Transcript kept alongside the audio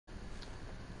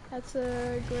That's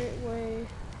a great way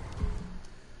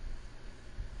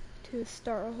to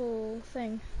start a whole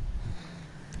thing.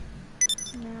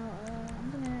 Now,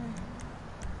 I'm gonna...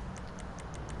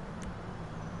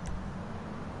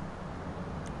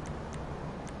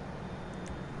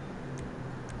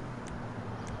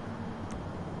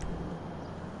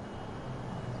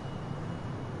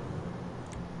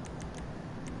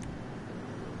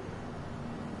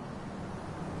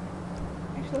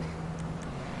 Actually...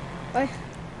 Bye.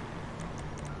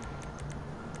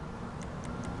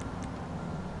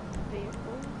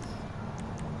 Vehicles.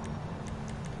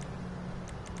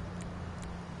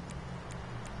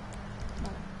 No.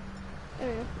 There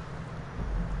we go.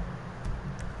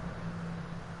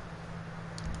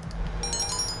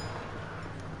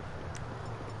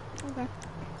 Okay.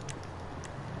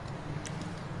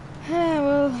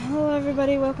 Well, hello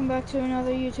everybody, welcome back to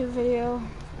another YouTube video.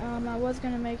 I was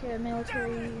gonna make a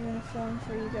military uniform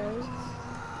for you guys.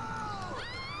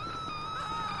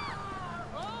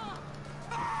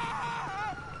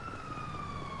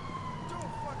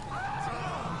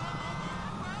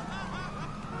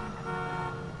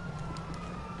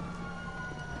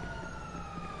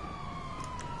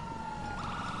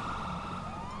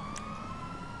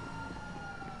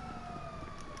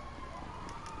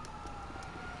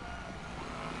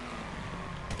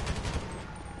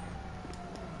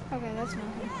 Okay, that's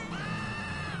nothing.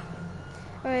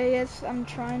 Okay, yes, I'm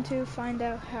trying to find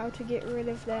out how to get rid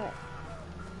of that,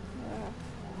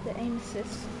 the aim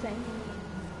assist thing.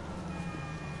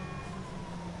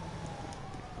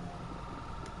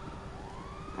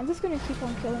 I'm just gonna keep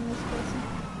on killing this person.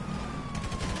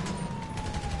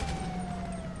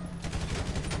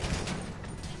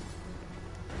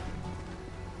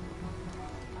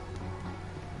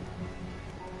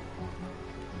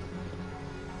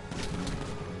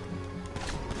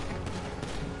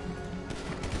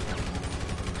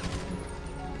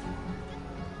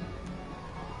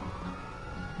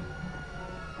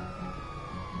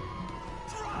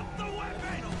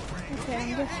 Okay,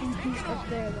 I'm guessing he's up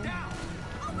there then.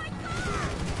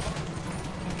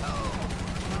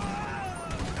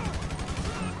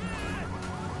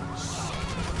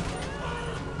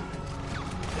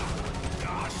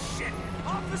 Oh shit!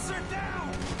 Officer down!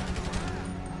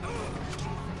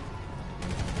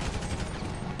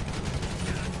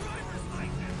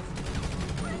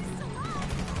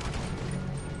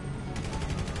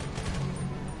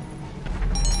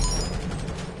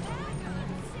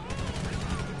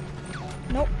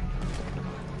 Nope.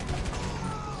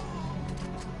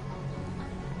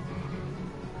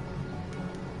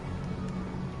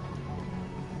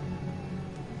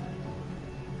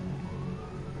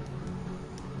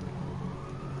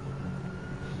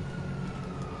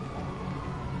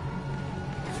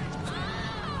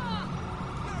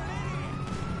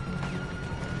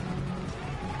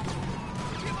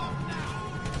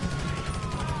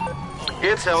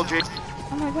 It's LG.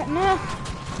 Oh my god, no!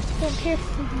 Don't care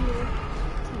for you.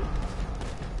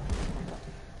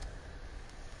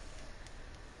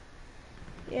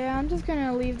 Yeah, I'm just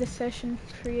gonna leave the session,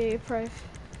 create a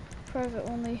private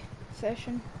only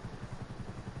session.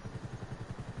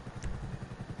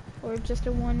 Or just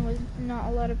a one with not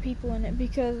a lot of people in it,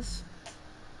 because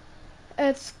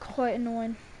it's quite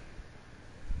annoying.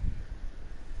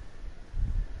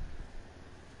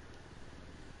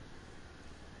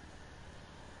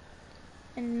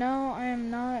 And no, I am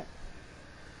not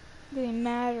getting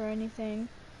mad or anything.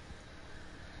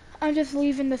 I'm just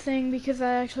leaving the thing because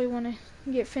I actually want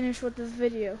to get finished with this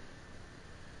video.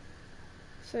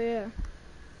 So yeah.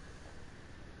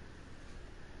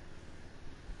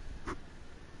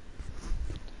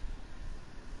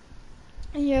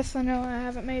 And yes, I know I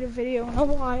haven't made a video in a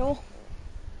while.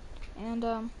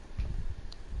 And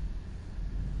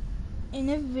in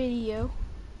a video,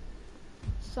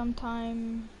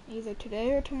 sometime either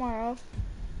today or tomorrow,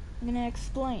 I'm gonna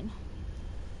explain.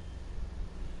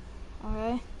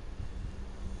 Okay?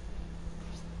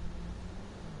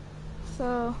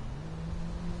 So,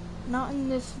 not in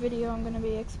this video I'm gonna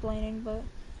be explaining, but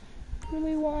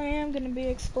really what I am gonna be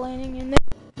explaining in this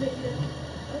video.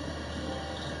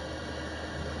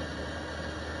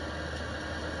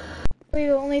 The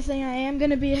only thing I am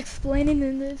gonna be explaining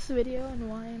in this video, and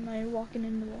why am I walking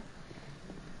in the wall?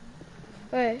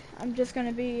 But I'm just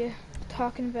gonna be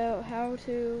talking about how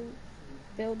to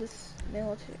build this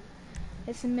military.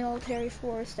 It's a military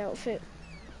forest outfit,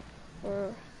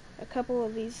 or a couple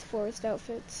of these forest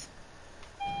outfits.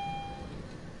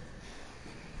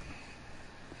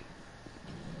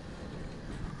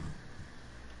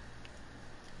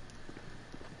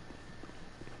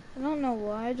 I don't know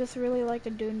why, I just really like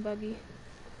the dune buggy.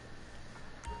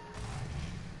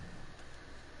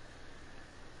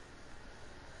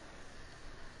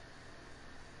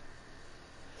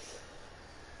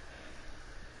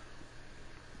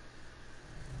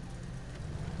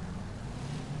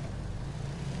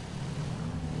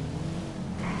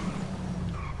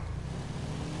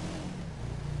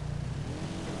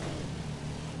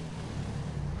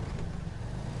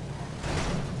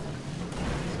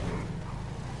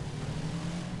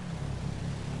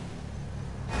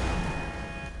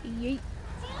 Yeet.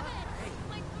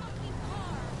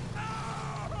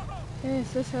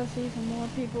 Yes, this has even more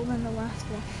people than the last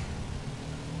one.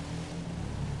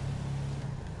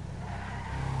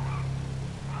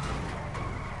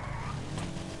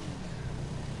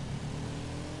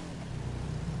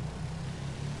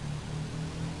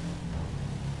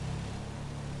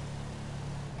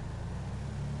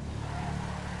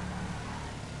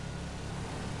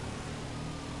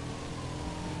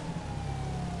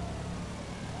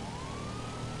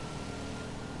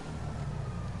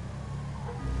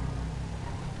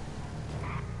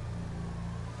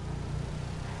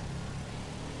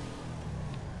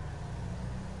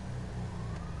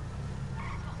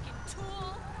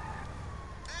 Tool.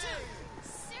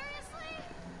 Seriously?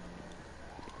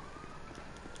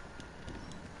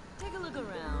 Take a look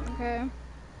around. Okay.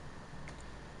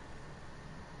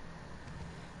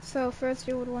 So first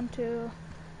you would want to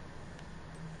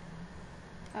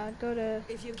go to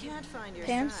If you can't find your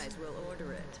pants size, we'll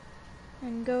order it.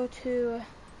 and go to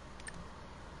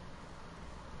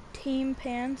team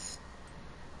pants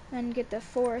and get the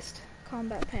forest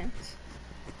combat pants.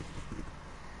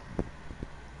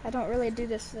 I don't really do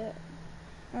this that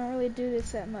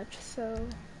much, so,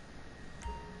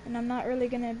 and I'm not really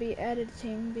gonna be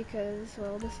editing because,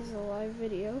 well, this is a live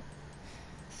video,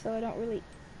 so I don't really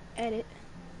edit.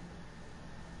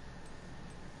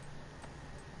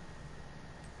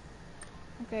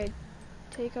 Okay,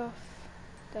 take off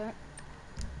that.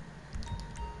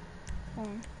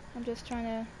 I'm just trying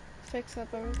to fix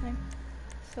up everything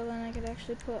so then I could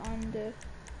actually put on the.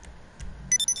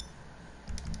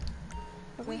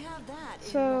 Okay. We have that in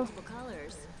So, multiple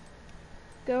colors.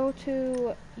 go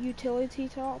to utility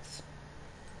tops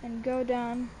and go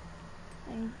down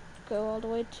and go all the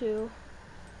way to.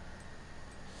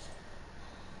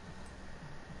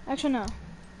 Actually, no,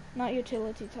 not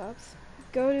utility tops.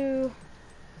 Go to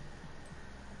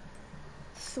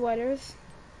sweaters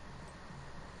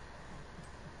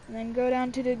and then go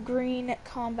down to the green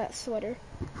combat sweater.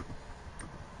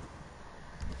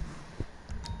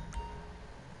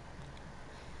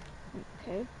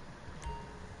 Okay.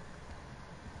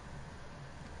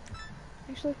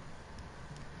 Actually,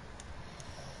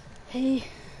 hey.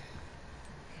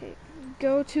 Okay.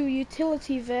 Go to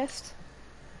utility vest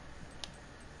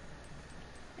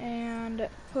and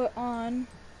put on.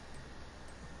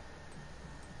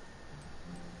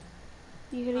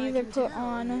 You could either put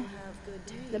on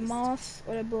the moss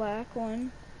or the black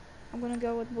one. I'm gonna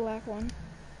go with the black one.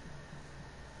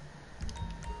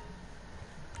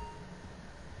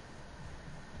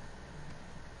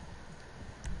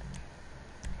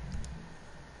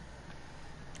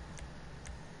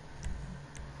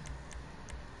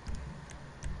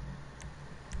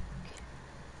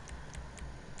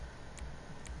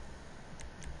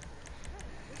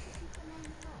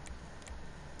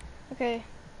 Okay,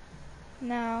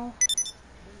 now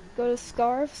go to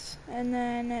scarves and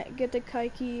then get the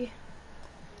Kaiki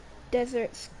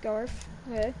desert scarf.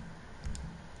 Okay,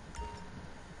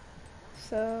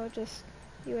 so just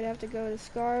you would have to go to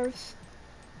scarves,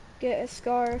 get a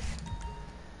scarf,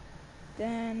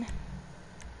 then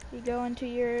you go into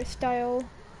your style,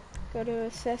 go to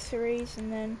accessories,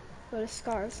 and then go to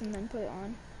scarves and then put it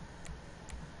on.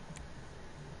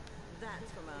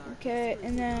 That's from our Okay,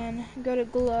 and then go to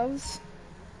gloves.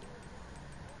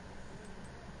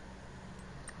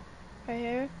 Right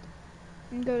here.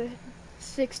 And go to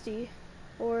 60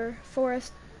 or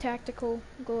forest tactical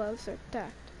gloves or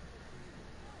tact.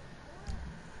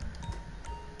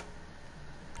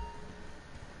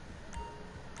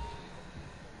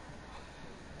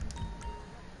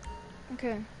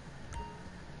 Okay.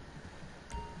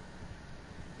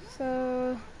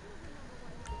 So,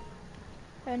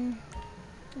 and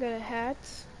go to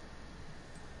hats.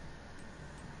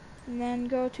 And then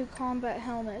go to combat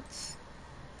helmets.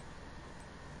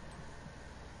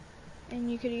 And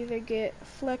you could either get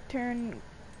Fleckturn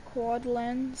quad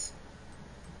lens.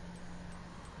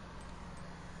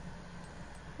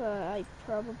 But I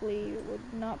probably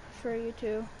would not prefer you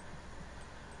to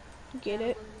get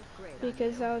it,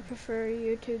 because I would prefer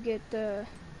you to get the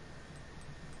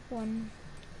one.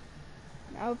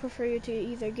 I would prefer you to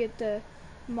either get the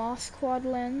Moss quad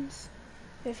lens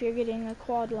if you're getting a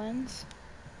quad lens.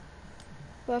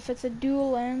 But if it's a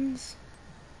dual lens,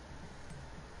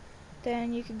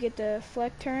 then you could get the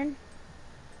Fleckturn,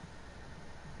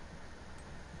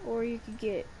 or you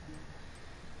could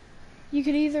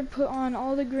either put on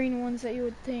all the green ones that you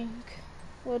would think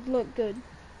would look good,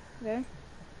 okay?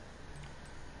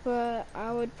 But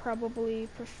I would probably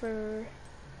prefer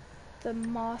the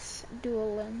Moss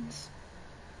dual lens.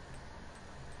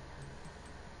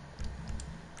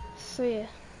 So yeah.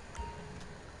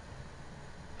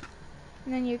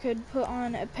 And then you could put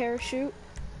on a parachute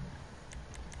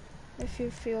if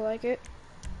you feel like it.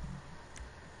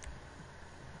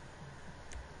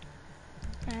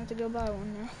 I have to go buy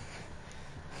one now.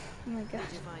 Oh my gosh.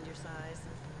 Did you find your size?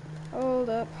 Hold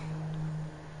up.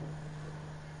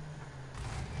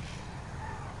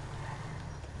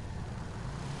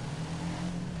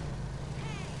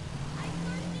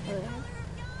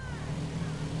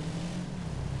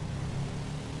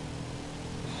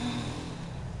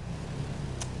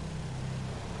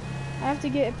 I have to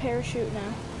get a parachute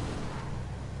now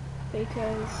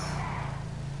because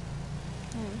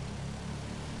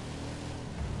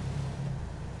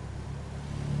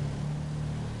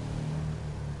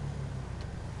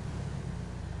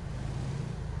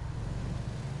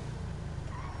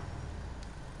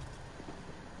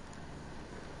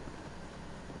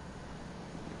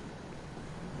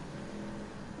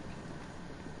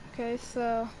okay,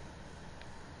 so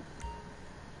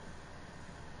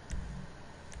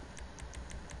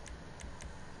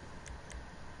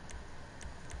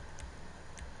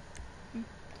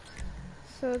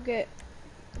get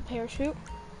a parachute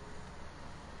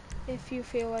if you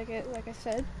feel like it. Like I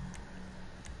said,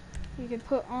 you can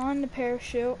put on the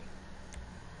parachute,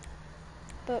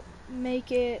 but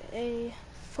make it a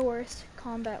forced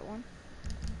combat one.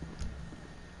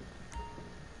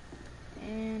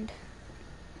 And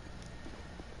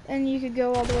then you could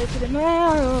go all the way to the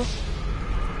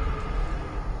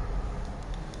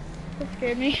that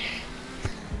scared me.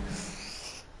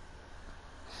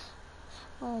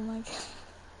 Oh my god.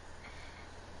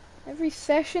 Every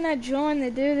session I join,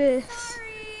 they do this.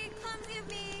 Sorry, clumsy of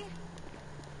me.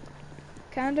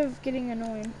 Kind of getting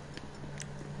annoying.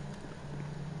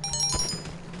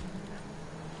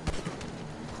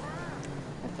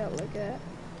 I felt like that.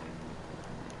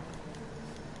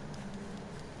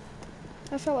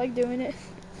 I felt like doing it.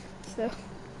 So,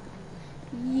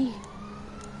 yeah.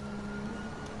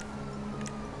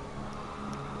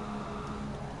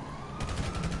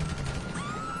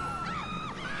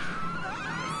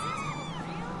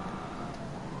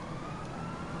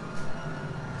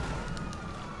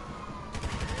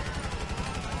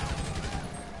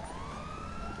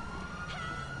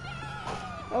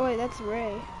 Oh wait, that's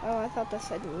Ray. Oh, I thought that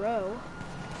said Row.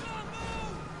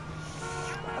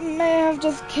 I may have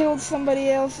just killed somebody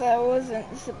else I wasn't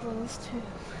supposed to.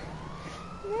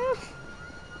 No.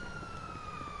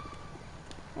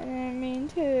 I didn't mean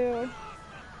to.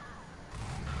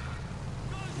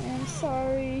 I'm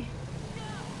sorry.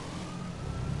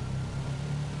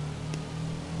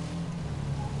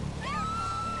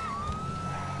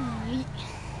 Yeet.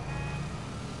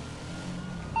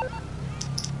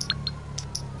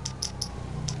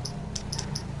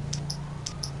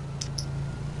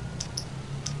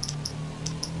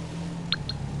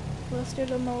 Lester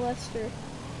the molester.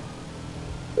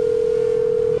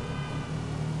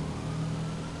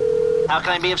 How can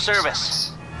I be of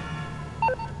service?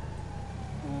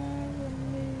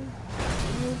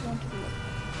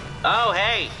 Oh,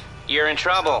 hey, you're in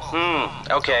trouble.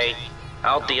 Okay.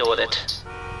 I'll deal with it.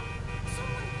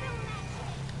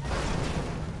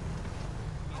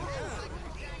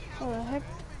 Oh, the heck?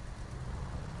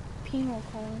 Penal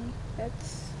colony.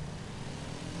 That's...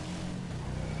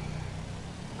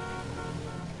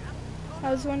 I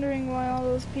was wondering why all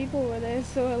those people were there,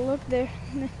 so I looked there.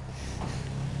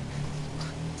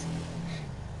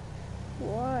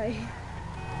 Why?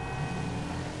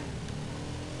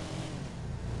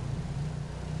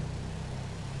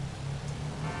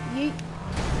 Yeet.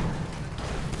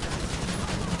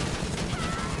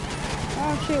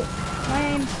 Oh shoot, my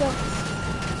aim sucks.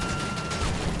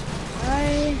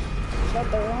 I shot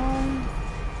the wrong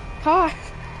car.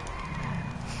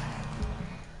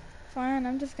 Fine,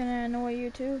 I'm just gonna annoy you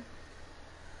too.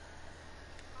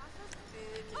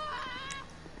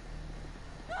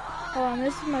 Hold on,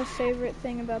 this is my favorite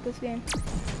thing about this game.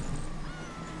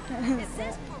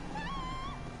 That.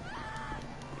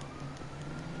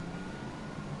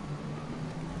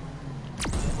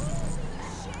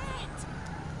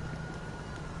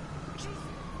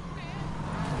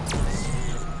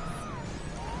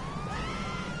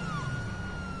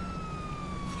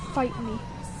 Fight me.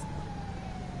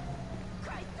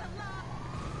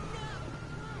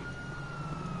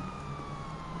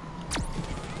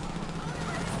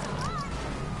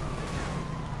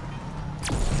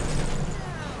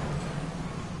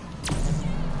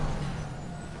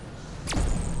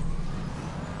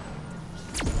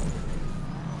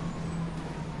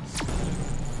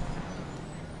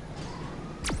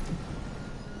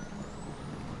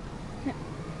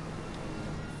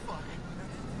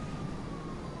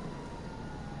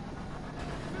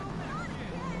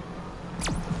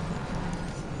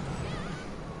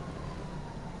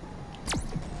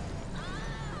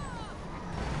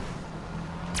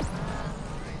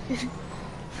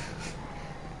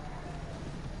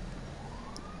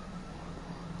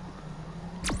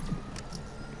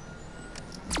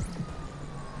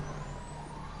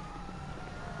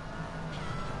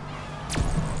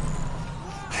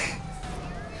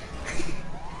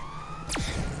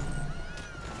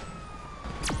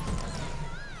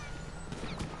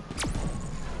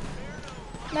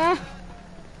 Nah.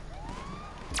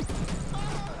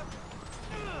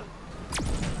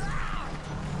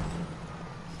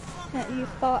 That you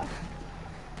thought.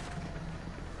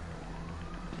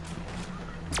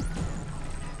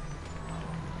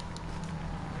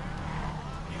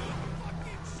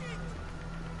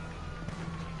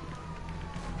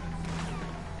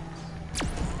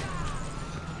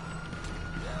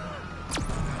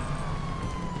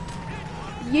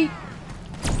 Yeet.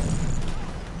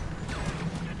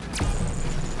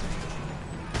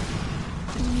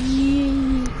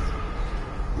 Yeet.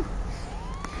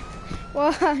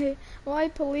 Why? Why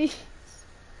police?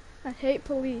 I hate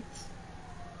police.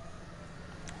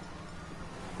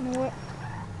 You know what?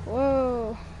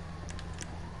 Whoa.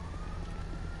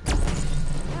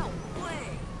 No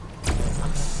way.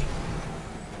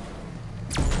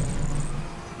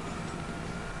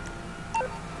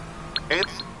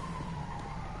 It's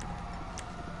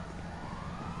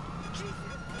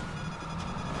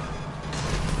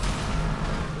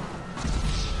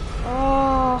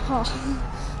Oh.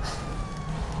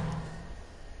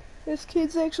 This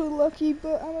kid's actually lucky,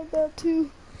 but I'm about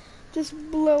to just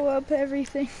blow up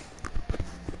everything.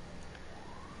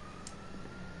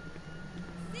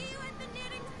 See you at the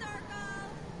knitting circle.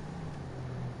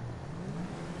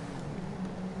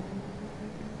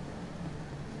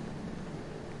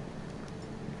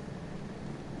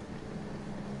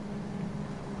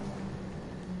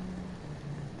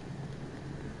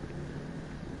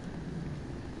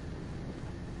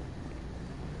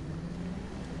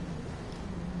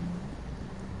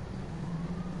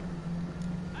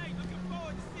 Hey, looking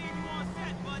forward to seeing you on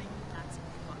set, buddy. That's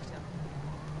fucked up.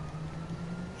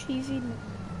 Cheesy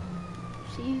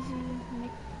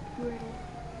McGriddle.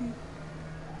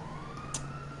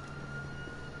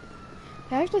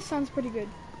 That actually sounds pretty good.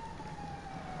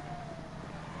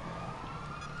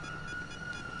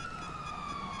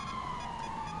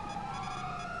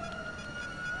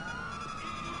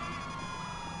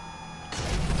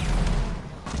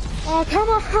 Oh, come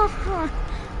on!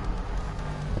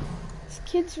 This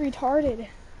kid's retarded.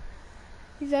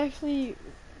 He's actually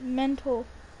mental.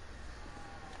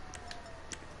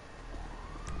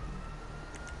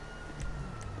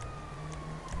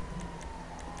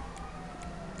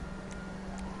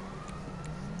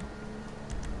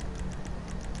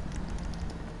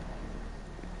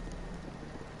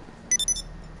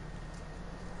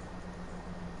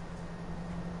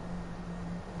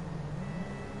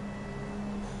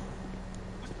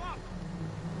 What's poppin'?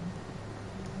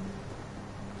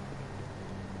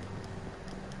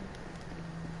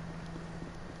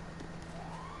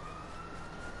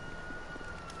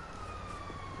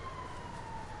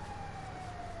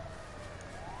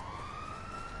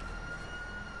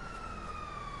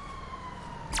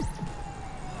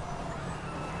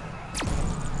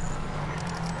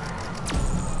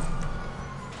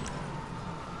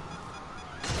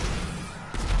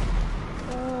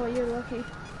 Oh, you're lucky.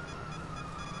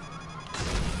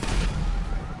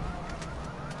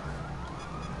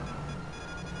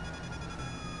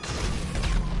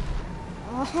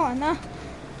 Oh, no.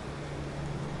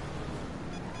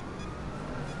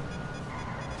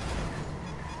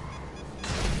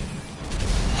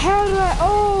 How do I?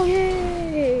 Oh,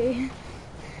 yay!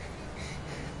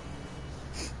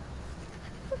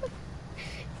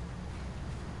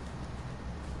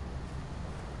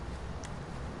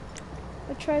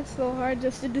 I tried so hard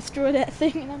just to destroy that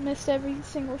thing, and I missed every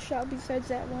single shot besides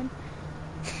that one.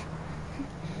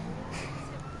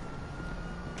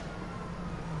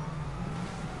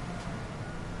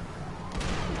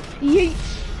 Yeet!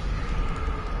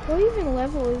 What even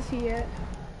level is he at?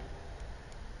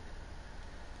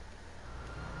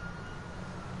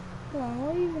 Hold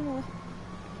on,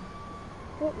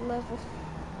 what level?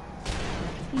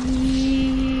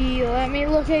 Yee, let me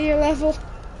look at your level.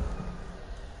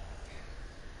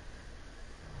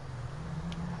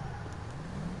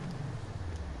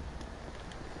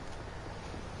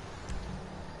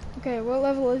 Okay, what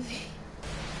level is he?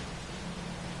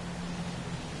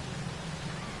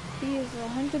 He is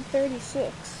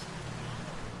 136.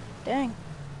 Dang.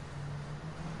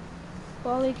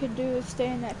 All he could do is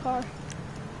stay in that car.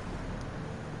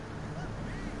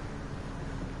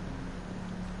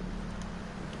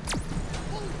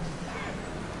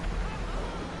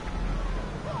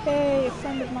 Hey, a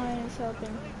friend of mine is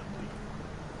helping.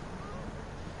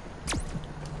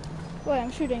 Wait, I'm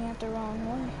shooting at the wrong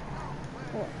way.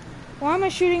 What? Why am I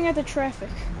shooting at the traffic?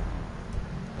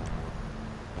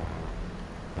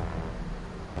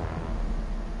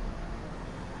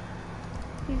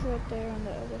 He's right there on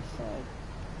the other side.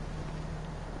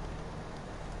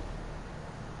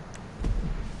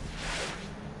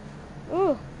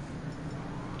 Ooh!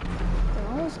 They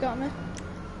almost got me.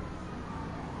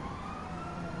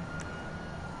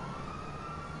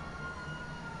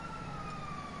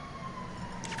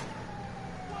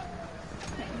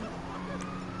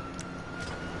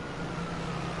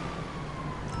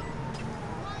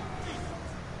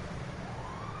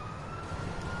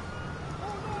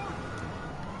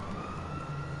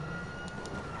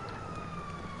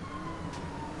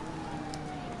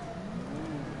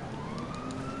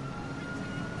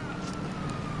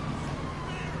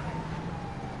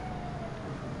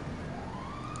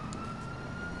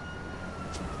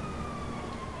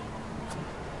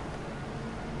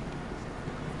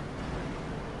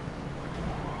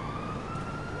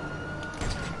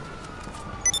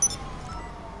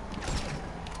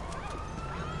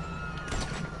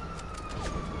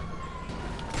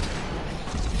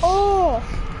 Oh!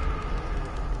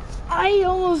 I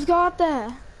almost got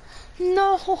that.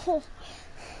 No! I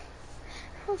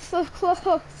was so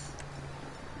close.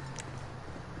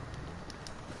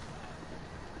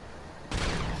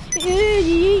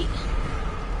 Yeet.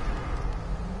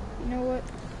 You know what?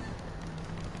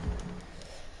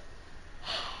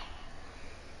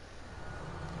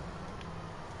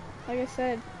 Like I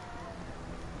said,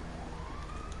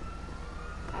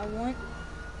 I want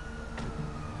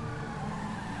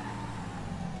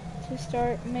to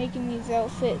start making these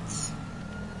outfits.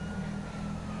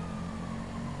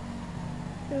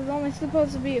 It was only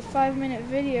supposed to be a 5-minute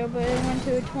video, but it went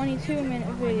to a 22-minute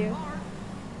video.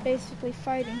 Basically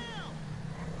fighting.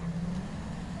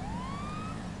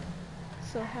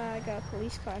 So I got a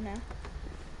police car now.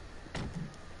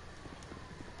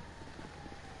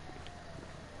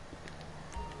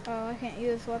 Oh, I can't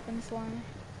use weapons while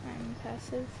I'm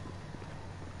passive.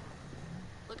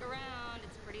 Look around,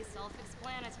 it's pretty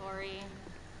self-explanatory.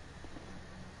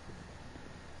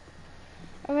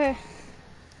 Okay.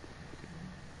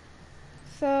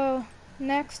 So,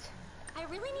 next. I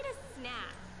really need a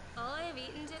snack. All I've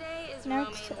eaten today is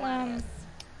Next, romaine lettuce.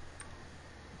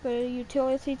 Go to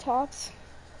utility talks.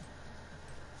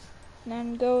 And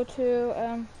then go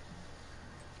to,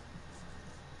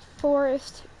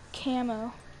 forest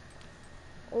camo.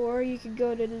 Or you could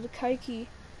go to the Kaiki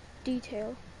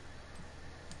detail.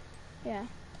 Yeah,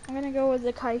 I'm gonna go with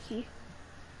the Kaiki.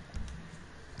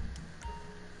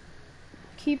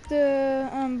 Keep the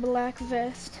black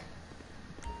vest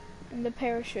and the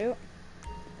parachute.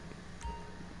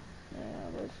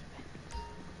 Those pants.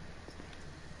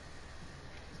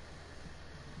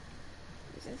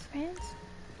 Is this pants?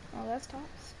 Oh, that's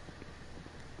tops.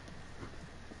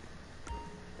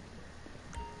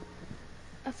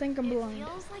 I think I'm blind.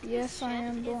 Feels like Yes, this I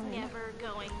am shift blind. is never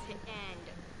going to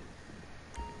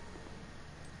end.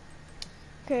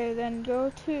 Okay, then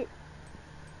go to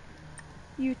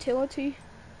utility.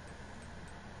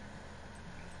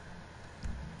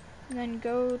 And then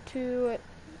go to,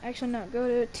 actually no, go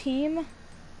to team.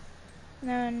 And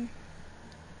then,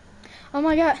 oh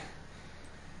my god.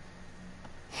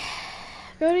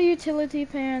 Go to utility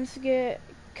pants, get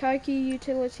Kaiki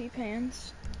utility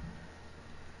pants.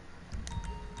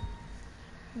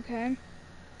 Okay.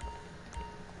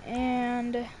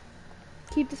 And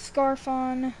keep the scarf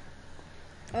on.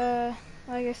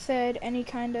 Like I said, any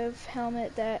kind of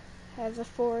helmet that has a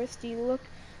foresty look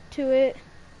to it.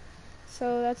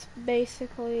 So that's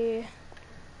basically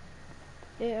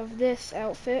it of this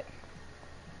outfit.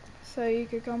 So you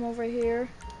could come over here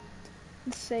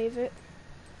and save it.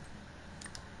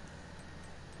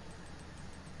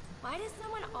 Why does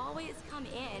someone always come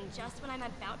in just when I'm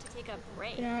about to take a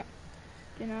break?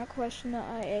 Do not question the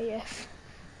IAF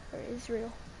or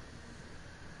Israel.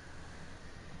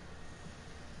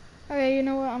 Okay, you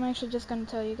know what? I'm actually just gonna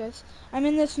tell you guys. I'm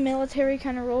in this military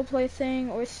kind of roleplay thing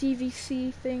or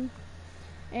CVC thing,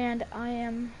 and I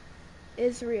am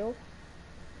Israel.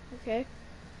 Okay.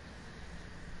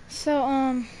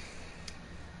 So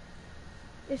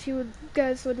if you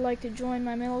guys would like to join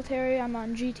my military, I'm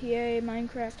on GTA,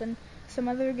 Minecraft, and some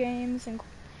other games, and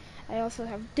I also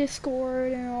have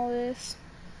Discord and all this.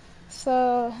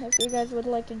 So if you guys would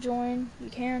like to join, you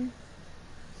can.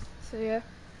 So yeah,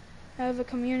 I have a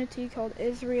community called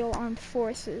Israel Armed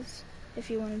Forces if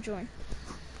you want to join.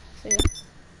 So yeah.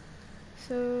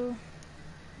 So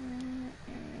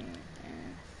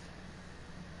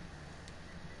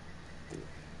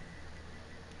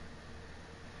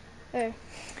there.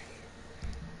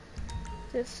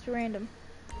 Just random.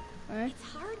 Alright.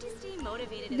 It's hard to stay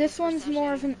motivated in This one's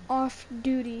more of recession. an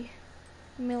off-duty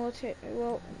military,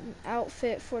 well,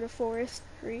 outfit for the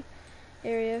forestry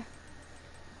area.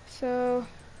 So,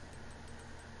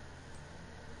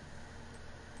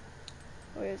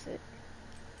 where is it?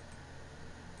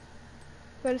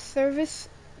 Go to service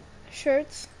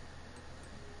shirts.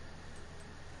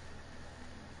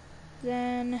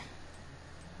 Then,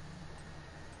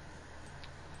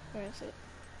 where is it?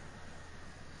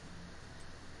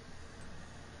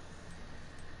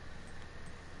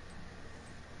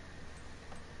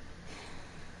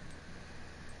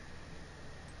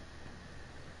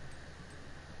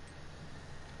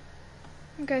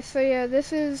 Okay, so yeah,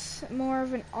 this is more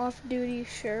of an off-duty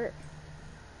shirt.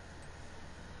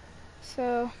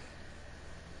 So,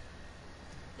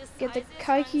 get the Disguises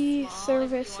khaki run small if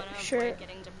service you wanna avoid shirt.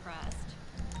 getting depressed.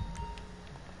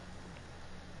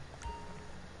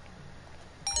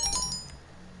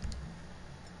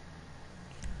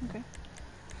 Okay.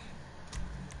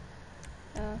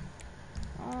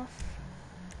 Off.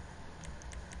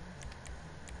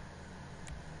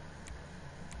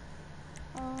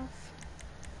 Off.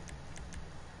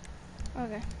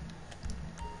 Okay.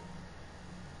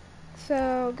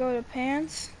 So go to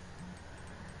pants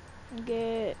and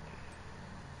get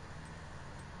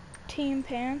team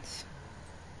pants.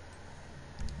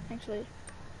 Actually,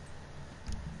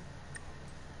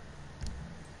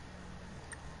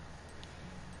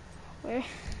 where?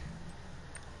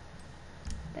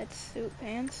 That's suit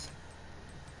pants.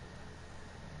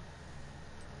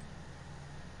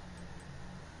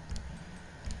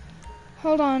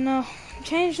 Hold on, no.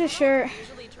 Change the We don't shirt.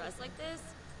 usually dress like this.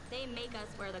 They make us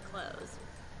wear the clothes.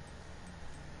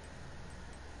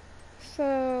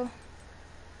 So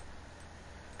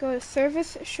go to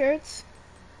service shirts.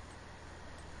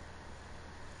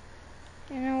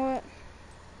 You know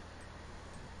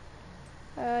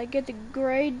what? Get the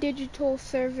gray digital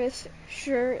service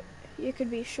shirt. It could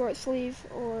be short sleeve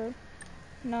or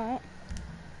not.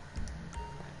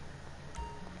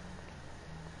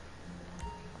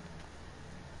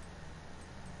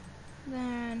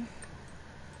 Then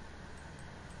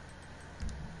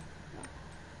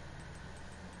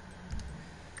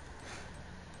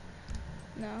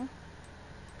no.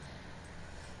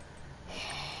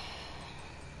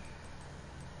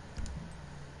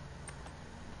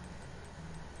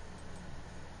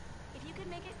 If you could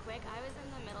make it quick, I was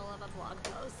in the middle of a blog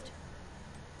post.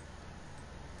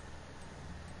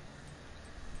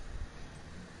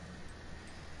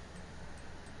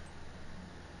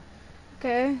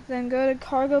 Okay, then go to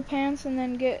cargo pants and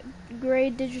then get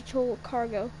gray digital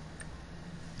cargo.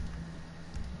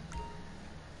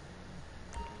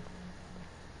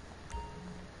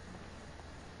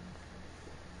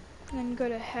 Then go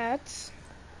to hats.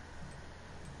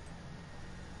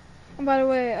 And by the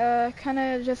way,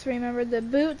 kinda just remembered the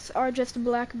boots are just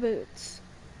black boots.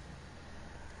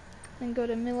 Then go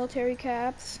to military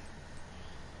caps.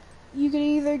 You could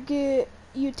either get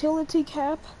utility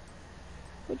cap,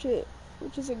 which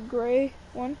is a gray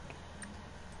one,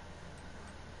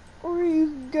 or you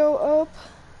can go up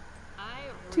I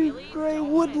to really gray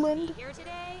don't want to woodland. be here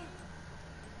today.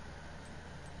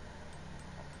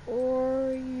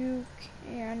 Or you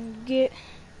can get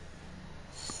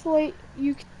slate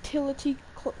utility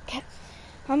cap.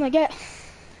 I'm gonna get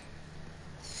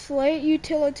slate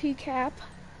utility cap.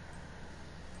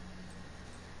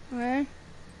 Okay,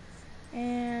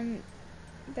 and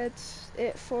that's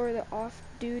it for the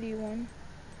off-duty one.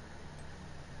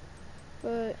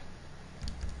 But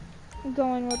I'm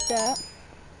going with that.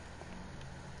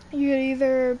 You could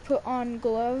either put on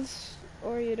gloves,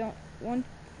 or you don't want,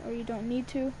 or you don't need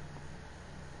to.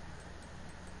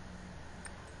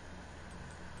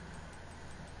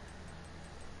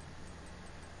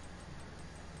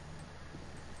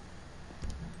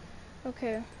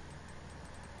 Okay.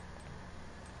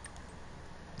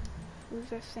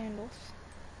 These are sandals.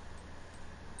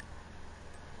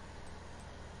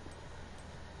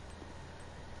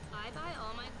 I buy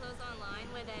all my clothes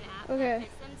online with an app Okay.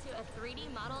 that fits them to a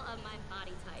 3D model of my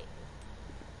body type.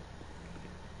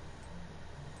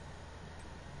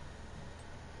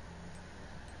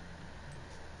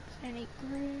 Any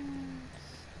grooms?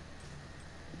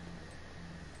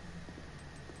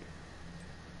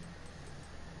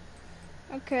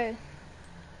 Okay.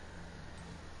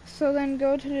 So then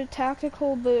go to the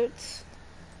tactical boots.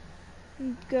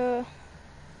 And go.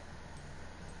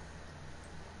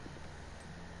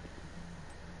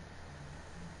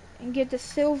 And get the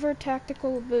silver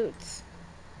tactical boots.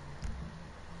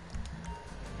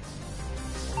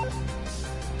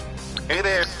 Hey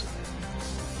there.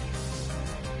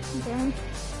 Then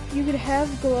you you could have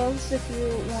gloves if you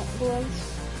want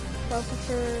gloves. But I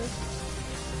prefer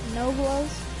no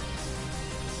gloves.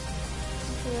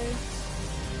 Okay.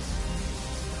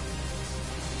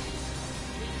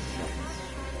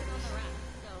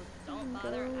 Don't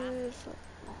bother asking.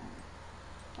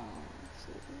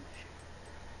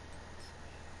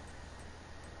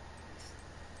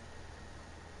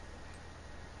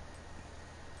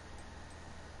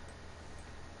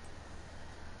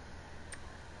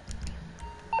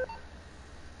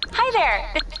 Hi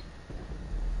there.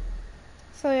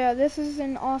 So yeah, this is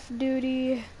an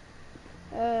off-duty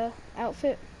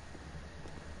outfit.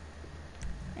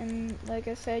 And like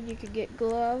I said, you could get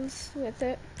gloves with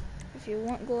it if you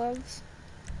want gloves.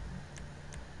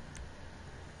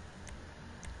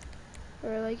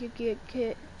 Or like you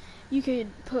could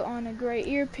put on a gray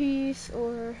earpiece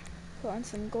or put on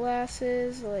some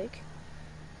glasses, like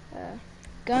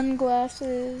gun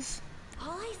glasses.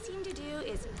 All I seem to do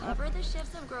is cover the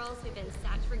shifts of girls who've been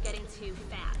sacked for getting too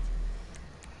fat.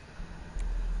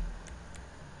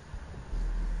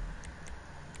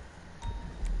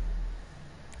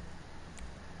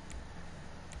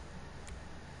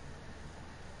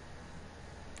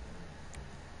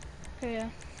 Okay, yeah.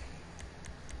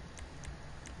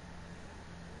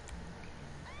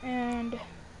 And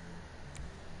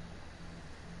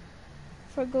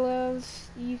for gloves,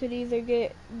 you could either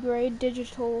get gray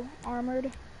digital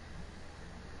armored,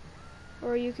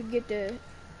 or you could get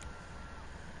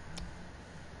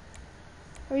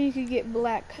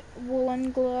black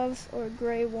woolen gloves or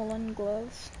gray woolen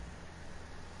gloves.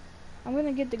 I'm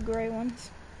gonna get the gray ones,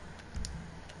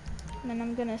 and then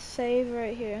I'm gonna save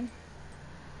right here.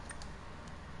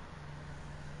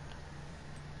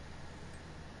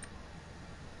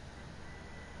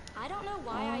 I don't know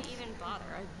why I even bother.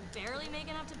 I barely make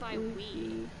enough to buy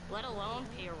weed, let alone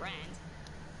pay rent.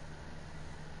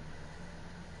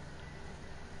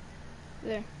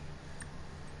 There.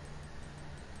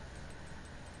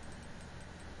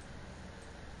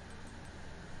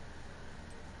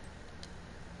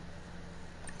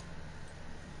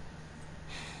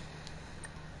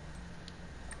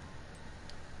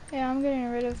 Yeah, I'm getting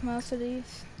rid of most of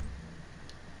these.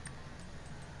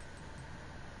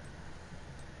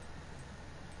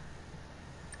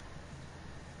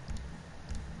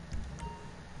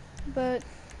 But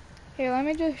here, let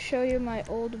me just show you my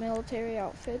old military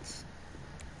outfits.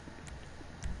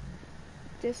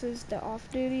 This is the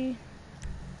off-duty.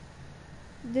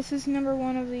 This is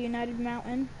 #1 of the United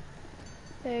Mountain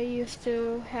that I used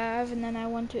to have, and then I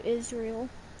went to Israel.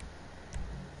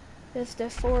 This is the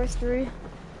forestry.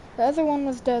 The other one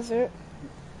was desert.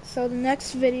 So the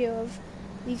next video of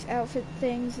these outfit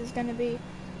things is gonna be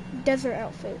desert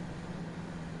outfit.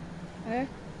 Okay?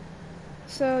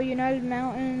 So United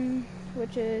Mountain,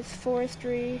 which is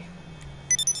forestry.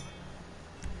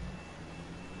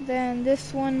 Then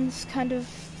this one's kind of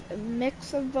a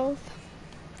mix of both,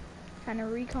 kind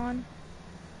of recon.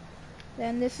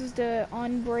 Then this is the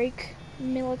on-break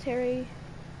military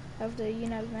of the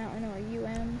United Mountain, or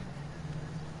UM.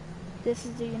 This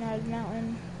is the United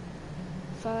Mountain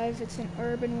 5, it's an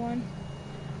urban one.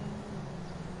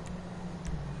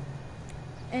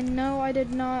 And no, I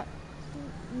did not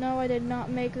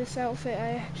make this outfit.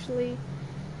 I actually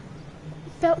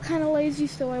felt kind of lazy,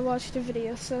 so I watched a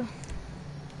video. So,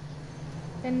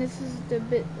 and this is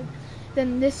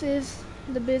this is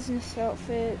the business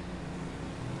outfit.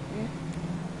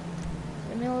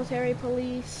 The military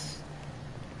police,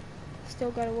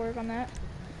 still got to work on that.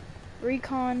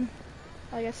 Recon,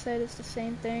 like I said, it's the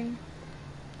same thing.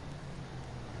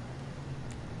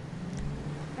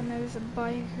 And there's a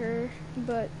biker,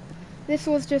 but this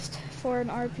was just for an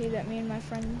RP that me and my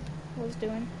friend was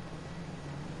doing.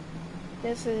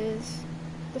 This is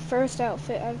the first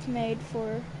outfit I've made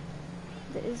for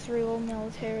the Israel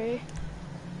military.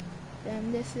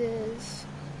 Then this is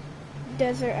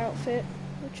desert outfit,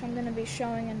 which I'm going to be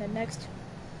showing in the next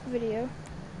video.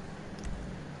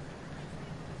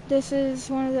 This is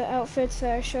one of the outfits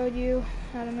that I showed you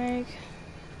how to make.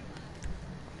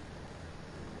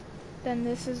 Then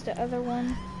this is the other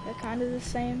one, they're kind of the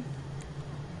same.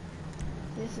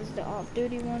 This is the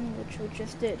off-duty one, which we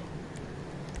just did.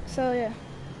 So yeah,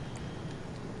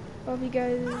 hope you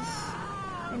guys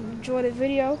enjoyed the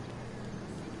video.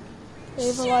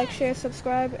 Leave a like, share,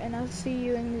 subscribe, and I'll see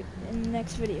you in the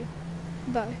next video.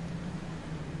 Bye.